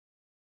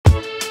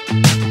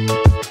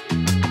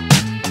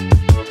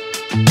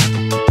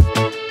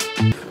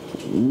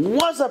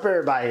What's up,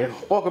 everybody?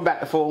 Welcome back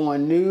to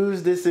 401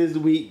 News. This is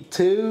week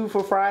 2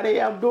 for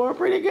Friday. I'm doing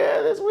pretty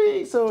good this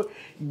week, so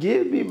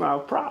give me my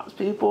props,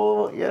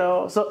 people. You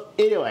know. So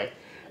anyway,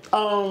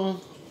 I'm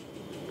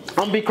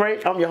Big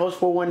Crate. I'm your host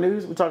for 401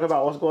 News. We talk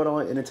about what's going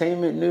on in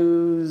entertainment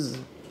news,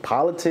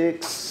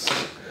 politics,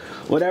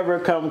 whatever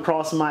come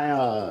across my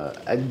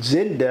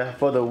agenda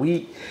for the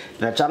week,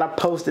 and I try to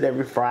post it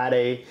every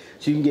Friday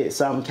so you can get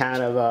some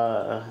kind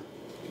of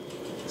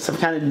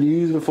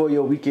news before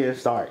your weekend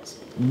starts.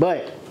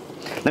 But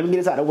let me get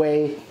this out of the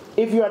way.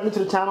 If you are new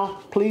to the channel,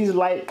 please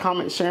like,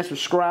 comment, share, and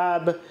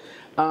subscribe.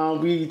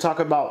 We talk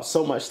about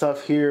so much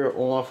stuff here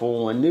on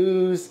 401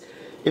 News.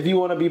 If you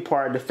want to be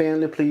part of the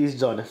family, please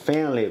join the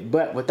family.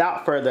 But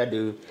without further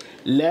ado,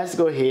 let's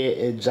go ahead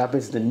and jump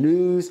into the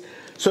news.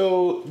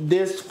 So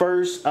this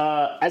first,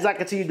 as I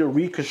continue to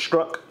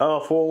reconstruct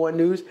 401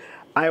 News,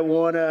 I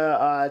want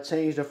to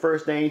change the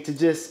first thing to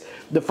just,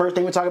 the first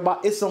thing we talk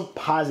about is some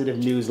positive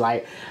news.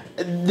 Like,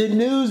 the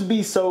news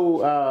be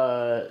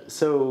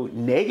so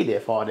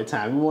negative all the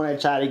time. We want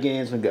to try to get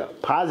in some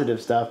good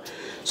positive stuff.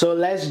 So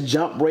let's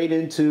jump right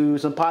into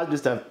some positive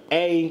stuff.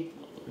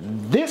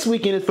 This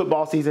weekend is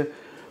football season.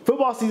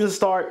 Football season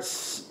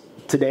starts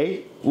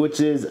today, which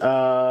is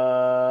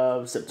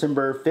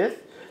September 5th.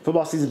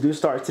 Football season do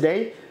start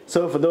today.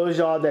 So for those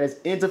y'all that is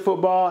into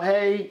football,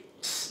 hey,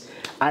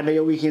 I know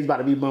your weekend's about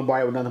to be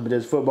bombarded with nothing but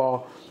just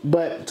football.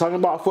 But talking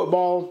about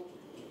football,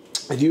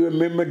 if you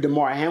remember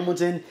Damar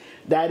Hamilton,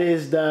 that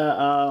is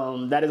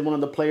one of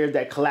the players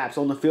that collapsed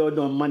on the field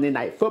during Monday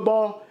Night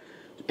Football.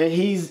 And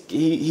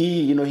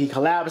he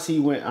collapsed. He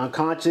went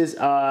unconscious.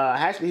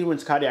 Actually, he went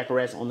to cardiac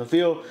arrest on the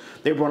field.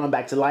 They brought him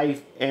back to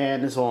life,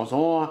 and so on and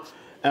so on.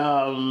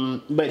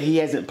 But he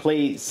hasn't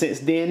played since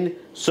then.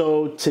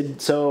 So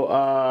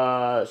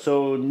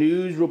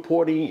news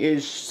reporting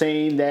is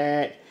saying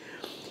that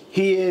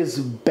he is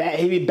back.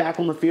 He'll be back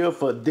on the field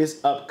for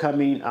this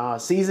upcoming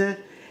season,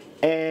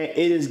 and it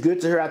is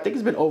good to hear. I think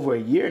it's been over a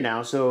year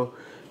now, so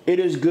it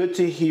is good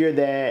to hear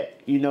that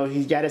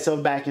he's got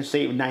himself back in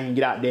shape and now he can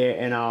get out there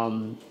and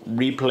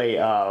replay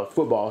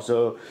football.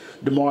 So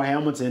Damar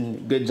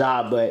Hamilton, good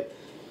job. But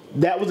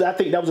I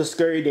think that was a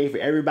scary day for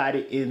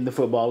everybody in the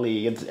football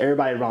league and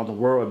everybody around the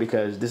world,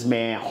 because this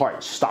man's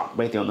heart stopped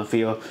right there on the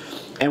field.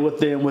 And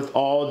with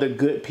all the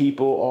good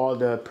people, all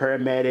the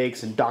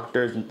paramedics and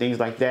doctors and things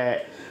like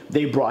that,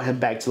 they brought him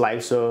back to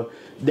life. So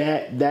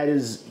that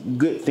is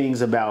good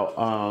things about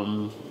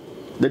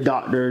the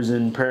doctors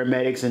and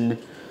paramedics and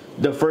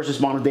the first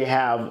responders they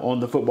have on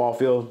the football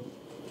field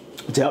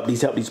to help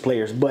these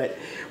players. But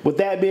with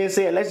that being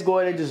said, let's go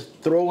ahead and just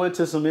throw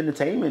into some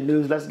entertainment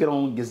news. Let's get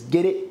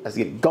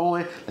it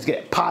going, let's get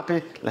it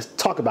popping, let's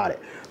talk about it.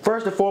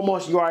 First and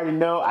foremost, you already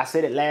know, I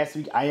said it last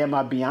week, I am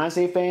a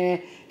Beyonce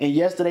fan, and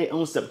yesterday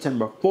on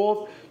September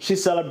 4th, she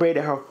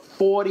celebrated her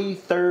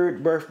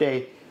 43rd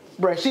birthday.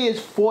 Bruh, she is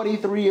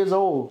 43 years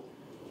old.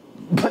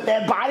 But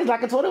that body's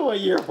like a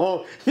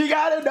 21-year-old. You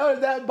gotta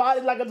notice that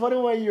body's like a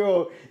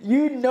 21-year-old.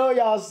 You know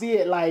y'all see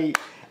it. Like,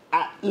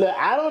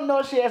 I don't know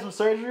if she had some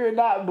surgery or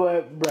not,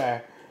 but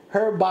bruh,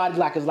 her body's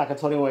like a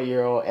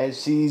 21-year-old, and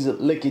she's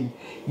looking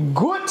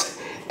good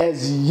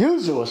as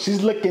usual.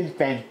 She's looking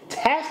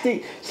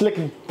fantastic. She's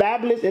looking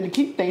fabulous. And to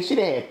keep thinking, she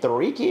done had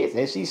 3 kids,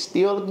 and she's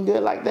still looking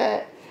good like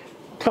that.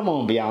 Come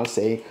on,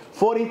 Beyonce.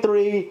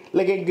 43,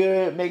 looking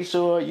good. Make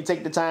sure you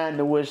take the time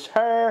to wish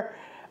her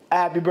a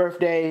happy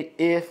birthday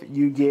if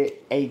you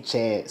get a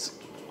chance.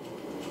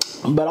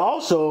 But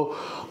also,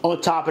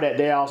 on top of that,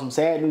 there are some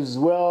sad news as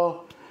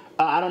well.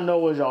 I don't know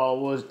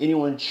was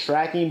anyone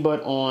tracking,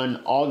 but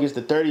on August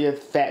the 30th,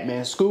 Fat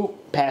Man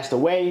Scoop passed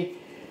away.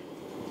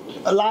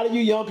 A lot of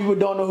you young people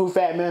don't know who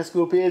Fat Man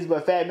Scoop is,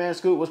 but Fat Man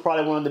Scoop was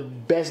probably one of the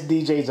best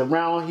DJs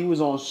around. He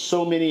was on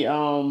so many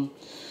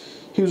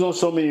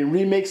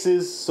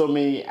remixes, so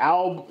many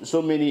albums,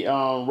 so many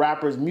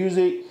rappers'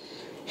 music.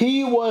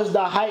 He was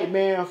the hype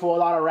man for a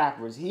lot of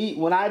rappers.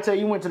 When I tell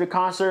you went to the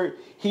concert,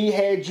 he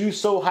had you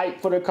so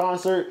hyped for the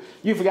concert,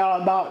 you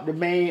forgot about the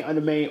main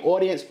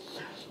audience.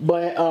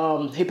 But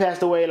he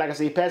passed away, like I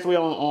said, he passed away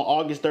on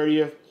August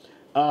 30th.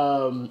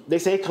 They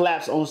say he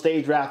collapsed on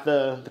stage right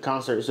after the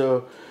concert.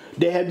 So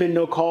there have been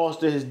no calls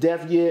to his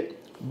death yet,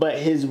 but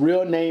his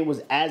real name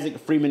was Isaac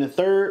Freeman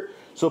III.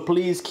 So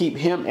please keep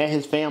him and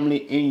his family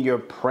in your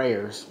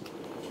prayers.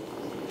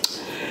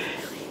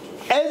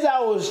 As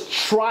I was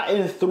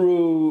trotting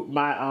through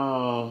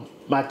my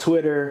my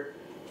Twitter,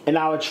 and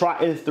I was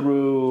trotting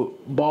through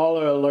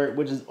Baller Alert,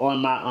 which is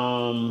on my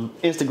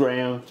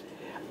Instagram,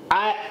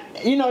 I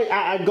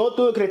go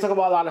through it because they talk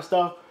about a lot of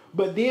stuff.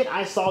 But then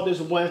I saw this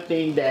one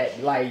thing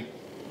that, like,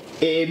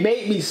 it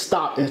made me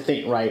stop and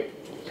think, right?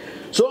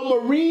 So I'm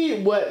gonna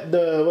read what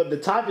the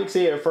topic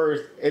said at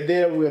first, and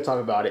then we'll talk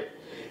about it.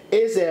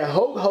 It said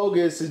Hulk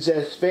Hogan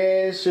suggests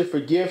fans should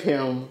forgive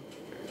him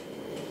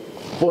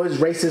for his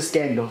racist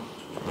scandal.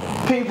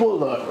 People,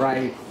 look,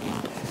 right?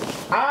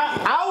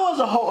 I was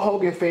a Hulk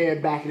Hogan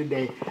fan back in the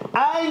day.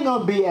 I ain't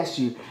gonna BS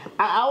you.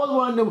 I was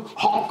one of them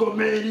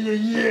Hulkamania,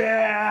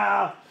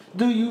 yeah.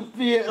 do you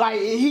feel like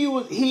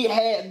he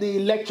had the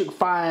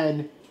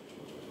electrifying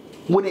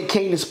when it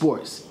came to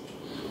sports?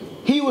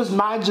 He was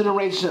my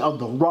generation of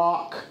The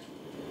Rock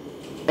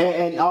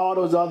and all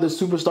those other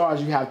superstars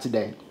you have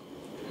today.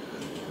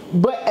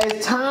 But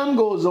as time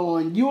goes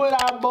on, you and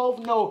I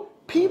both know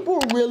people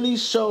really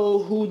show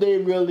who they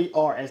really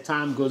are as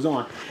time goes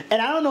on.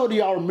 And I don't know if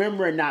y'all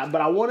remember or not,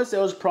 but I want to say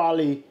it was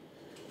probably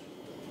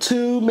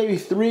 2, maybe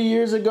 3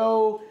 years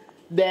ago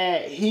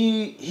that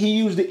he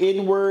used the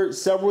N-word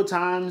several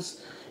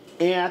times.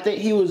 And I think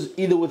he was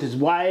either with his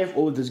wife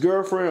or with his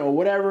girlfriend or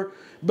whatever.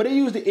 But he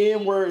used the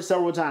N-word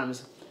several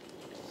times.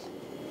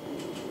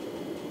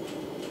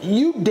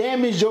 You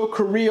damaged your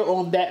career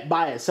on that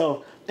by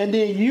itself. And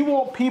then you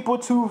want people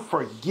to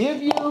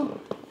forgive you?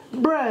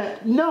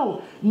 Bruh,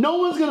 no. No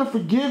one's going to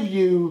forgive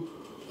you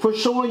for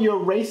showing your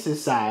racist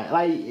side.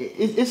 Like,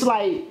 it's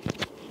like,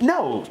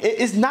 no.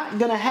 It's not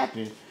going to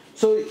happen.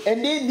 So,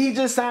 and then he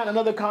just signed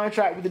another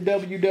contract with the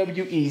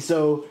WWE.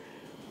 So,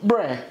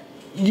 bruh,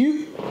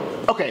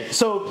 okay,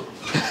 so,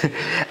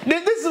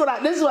 this is what I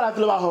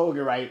feel about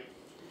Hogan, right?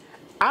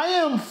 I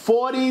am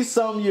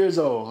 40-some years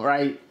old,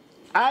 right?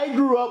 I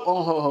grew up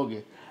on Hulk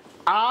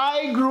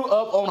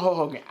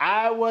Hogan.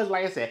 I was,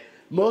 like I said,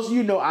 most of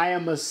you know I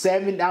am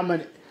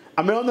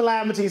I'm on the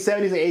line between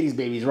 70s and 80s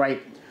babies,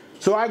 right?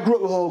 So I grew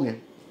up with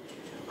Hogan.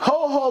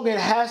 Hulk Hogan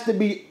has to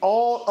be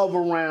all of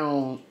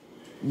around,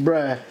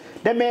 bruh.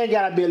 That man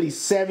gotta be at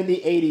least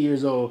 70, 80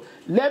 years old.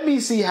 Let me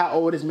see how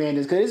old this man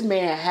is, because this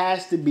man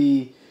has to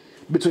be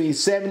between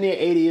 70 and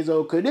 80 years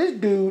old, because this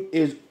dude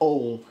is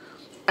old.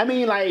 I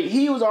mean, like, if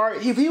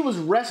he was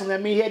wrestling, I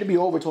mean, he had to be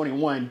over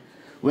 21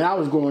 when I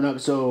was growing up.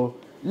 So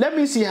let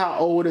me see how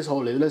old this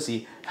Hulk is. Let's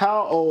see.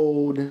 How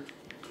old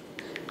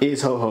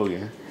is Hulk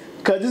Hogan?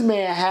 Because this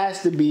man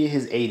has to be in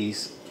his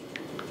 80s.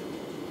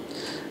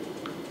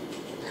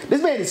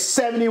 This man is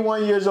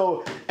 71 years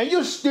old, and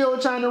you're still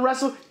trying to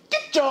wrestle?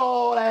 Get your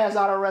old ass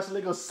out of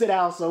wrestling. Go sit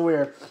down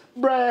somewhere.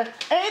 Bruh,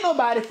 ain't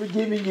nobody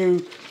forgiving you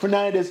for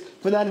none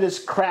of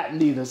this crap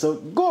neither. So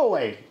go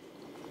away.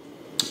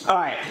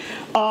 Alright.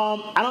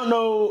 I don't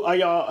know,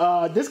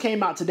 y'all. This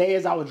came out today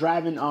as I was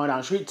driving down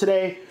the street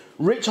today.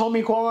 Rich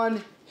Homie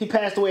Quan, he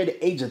passed away at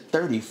the age of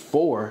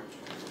 34.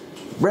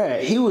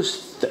 Bruh, he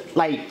was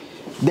like,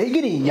 they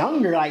getting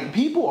younger. Like,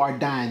 people are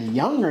dying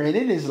younger, and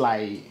it is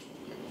like,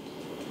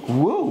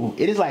 woo.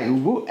 It is like,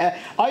 woo.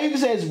 All you can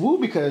say is woo,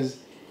 because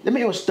the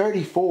man was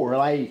 34.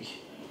 Like,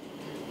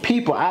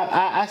 people,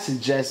 I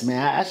suggest,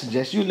 man, I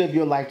suggest you live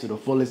your life to the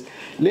fullest.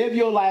 Live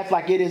your life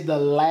like it is the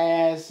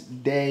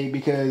last day,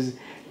 because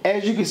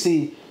as you can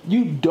see,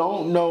 you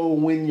don't know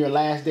when your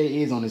last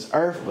day is on this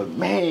earth. But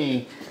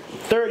man,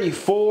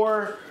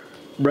 34,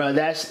 bro,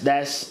 that is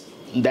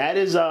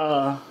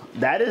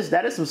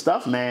some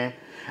stuff, man.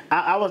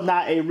 I was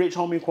not a Rich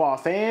Homie Quan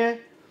fan,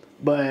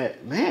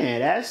 but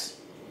man,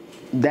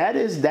 that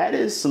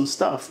is some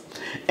stuff.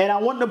 And I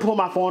wanted to pull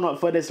my phone up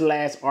for this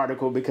last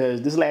article,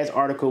 because this last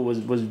article was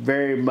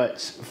very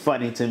much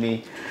funny to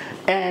me.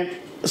 And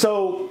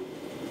so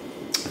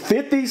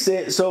 50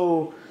 Cent,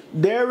 so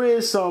there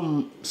is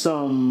some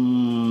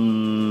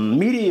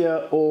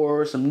media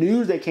or some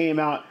news that came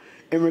out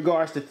in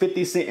regards to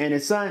 50 Cent and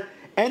his son.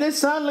 And his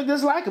son looked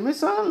just like him. His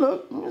son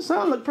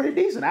looked pretty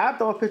decent. I'll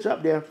throw a picture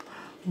up there.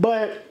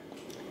 But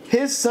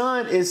his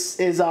son is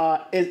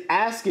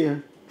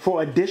asking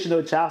for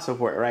additional child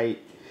support, right?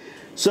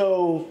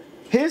 So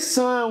his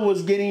son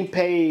was getting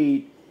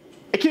paid.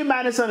 Keep in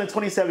mind, his son is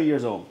 27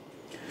 years old.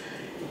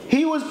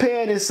 He was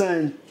paying his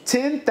son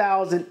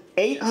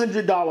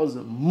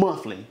 $10,800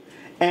 monthly,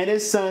 and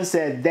his son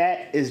said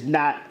that is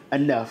not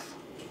enough.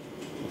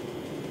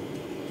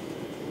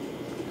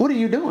 What are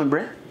you doing,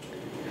 Brett?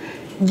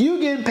 You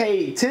getting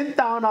paid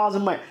 $10,000 a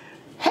month.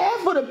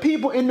 Half of the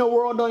people in the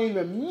world don't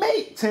even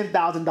make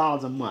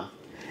 $10,000 a month.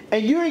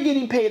 And you're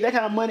getting paid that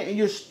kind of money, and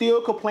you're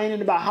still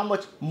complaining about how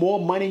much more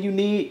money you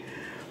need.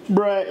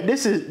 Bruh,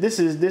 this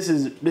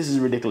is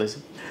ridiculous.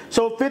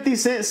 So 50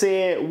 Cent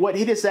said what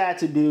he decided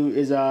to do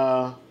is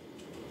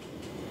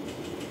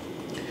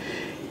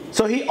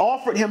so he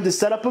offered him to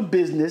set up a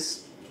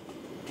business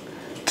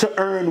to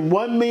earn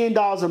 $1 million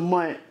a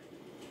month,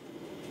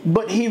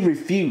 but he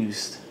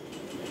refused.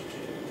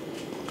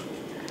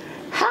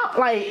 How?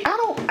 Like, I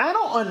don't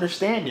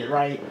understand it,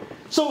 right?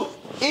 So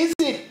is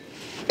it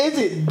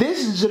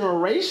this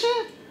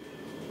generation,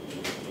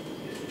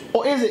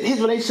 or is it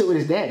his relationship with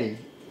his daddy?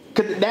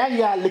 Because now you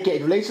gotta look at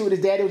his relationship with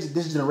his daddy was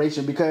this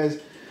generation.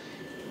 Because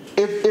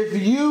if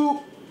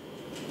you're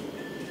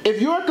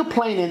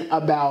complaining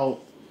about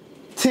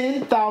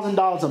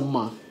 $10,000 a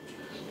month,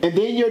 and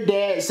then your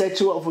dad set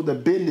you up for the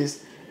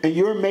business, and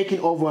you're making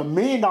over $1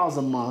 million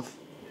a month,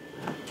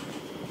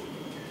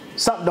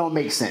 something don't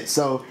make sense.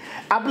 So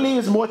I believe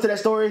it's more to that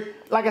story.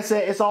 Like I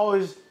said, it's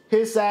always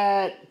his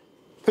side,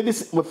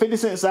 50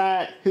 Cent's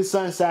side, his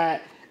son's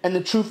side, and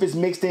the truth is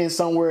mixed in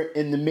somewhere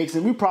in the mix,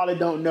 and we probably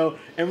don't know.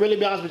 And really,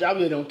 be honest with you, I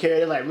really don't care.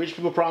 They're like rich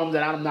people problems,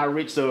 and I'm not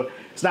rich, so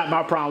it's not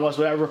my problem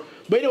whatsoever.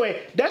 But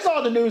anyway, that's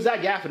all the news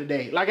I got for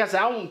today. Like I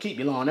said, I won't keep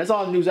you long. That's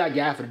all the news I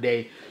got for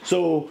today.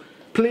 So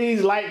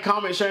Please like,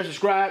 comment, share, and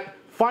subscribe.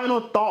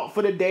 Final thought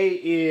for the day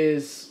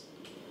is,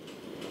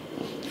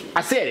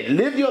 I said it,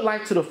 live your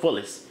life to the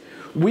fullest.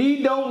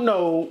 We don't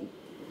know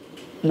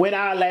when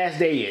our last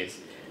day is.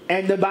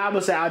 And the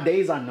Bible says our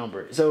days are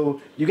numbered.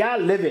 So you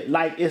gotta live it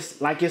like it's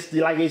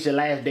your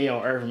last day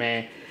on earth,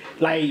 man.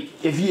 Like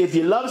if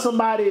you love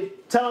somebody,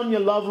 tell them you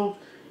love them.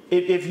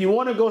 If you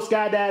want to go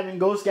skydiving,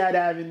 go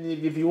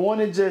skydiving. If you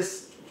want to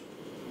just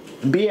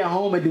be at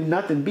home and do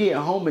nothing, be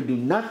at home and do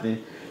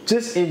nothing.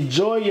 Just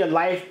enjoy your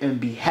life and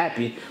be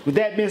happy. With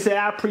that being said,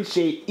 I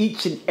appreciate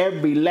each and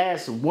every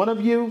last one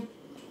of you.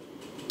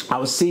 I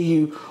will see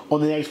you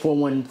on the next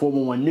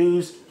 411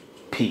 News.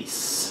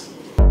 Peace.